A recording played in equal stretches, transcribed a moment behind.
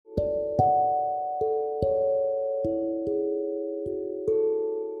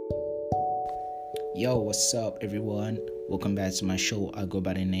Yo, what's up, everyone? Welcome back to my show. I go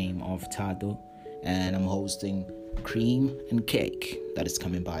by the name of Tado, and I'm hosting Cream and Cake that is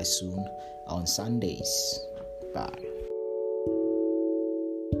coming by soon on Sundays. Bye.